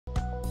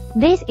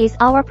This is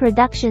our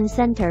production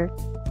center,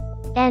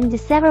 and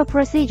several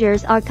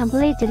procedures are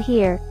completed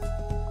here.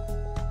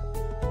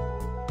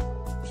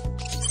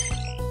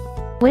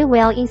 We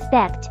will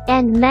inspect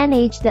and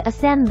manage the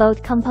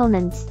assembled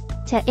components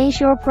to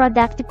ensure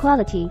product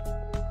quality.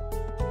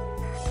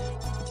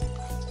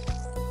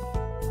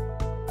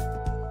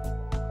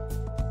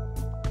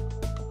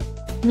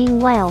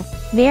 Meanwhile,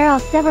 there are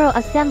several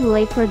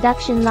assembly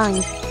production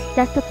lines,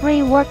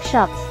 dust-free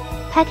workshops,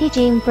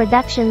 packaging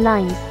production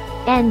lines,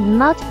 and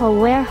multiple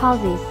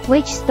warehouses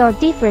which store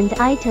different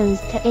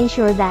items to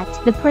ensure that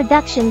the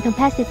production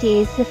capacity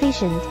is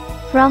sufficient.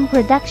 From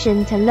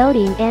production to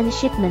loading and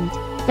shipment,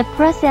 the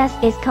process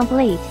is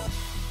complete.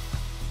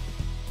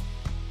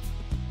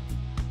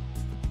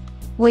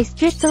 We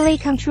strictly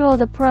control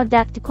the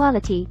product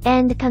quality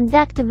and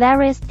conduct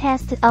various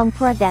tests on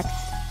products,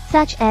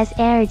 such as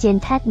air-gun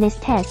tightness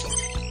test,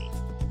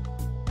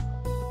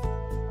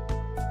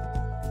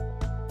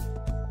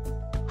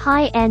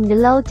 high and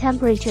low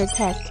temperature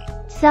test,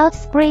 salt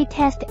spray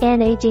test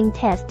and aging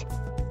test.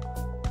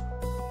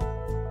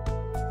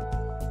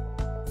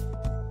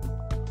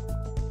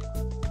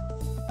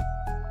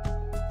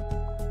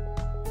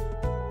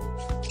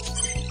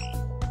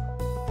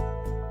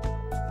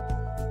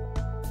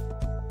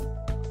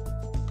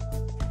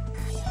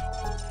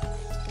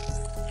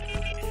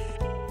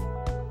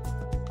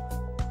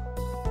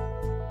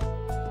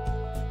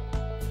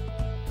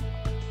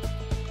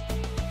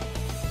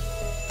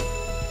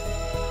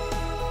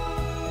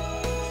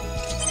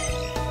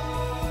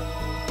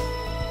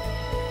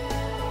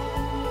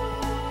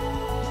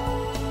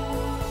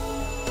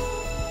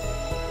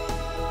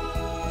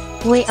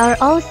 We are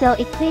also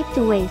equipped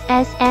with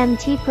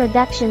SMT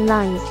production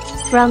lines,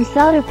 from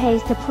solder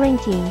paste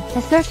printing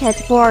to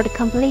circuit board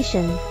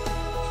completion.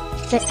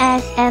 The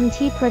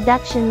SMT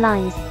production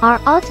lines are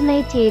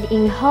automated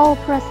in whole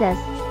process.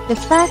 The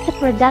fast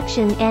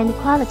production and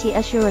quality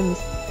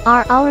assurance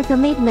are our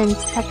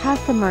commitments to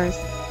customers.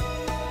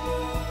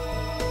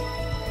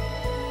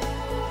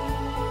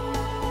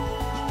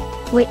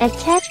 We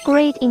attach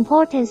great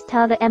importance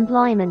to the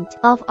employment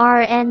of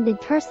R&D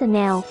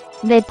personnel.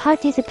 They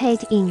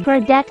participate in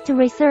product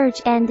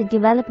research and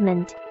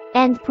development,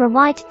 and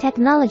provide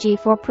technology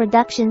for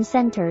production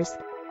centers.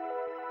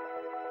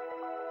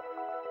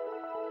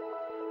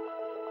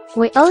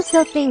 We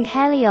also think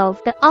highly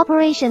of the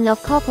operation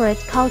of corporate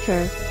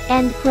culture,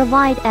 and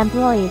provide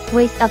employees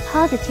with a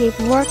positive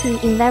working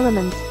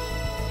environment.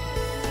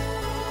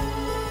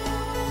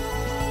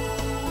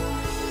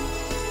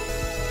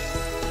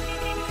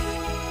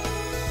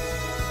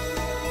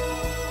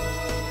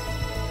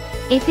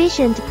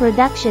 Efficient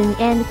production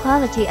and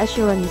quality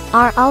assurance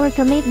are our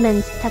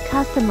commitments to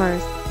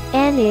customers,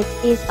 and it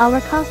is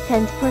our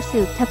constant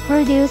pursuit to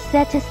produce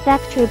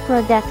satisfactory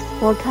products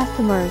for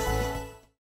customers.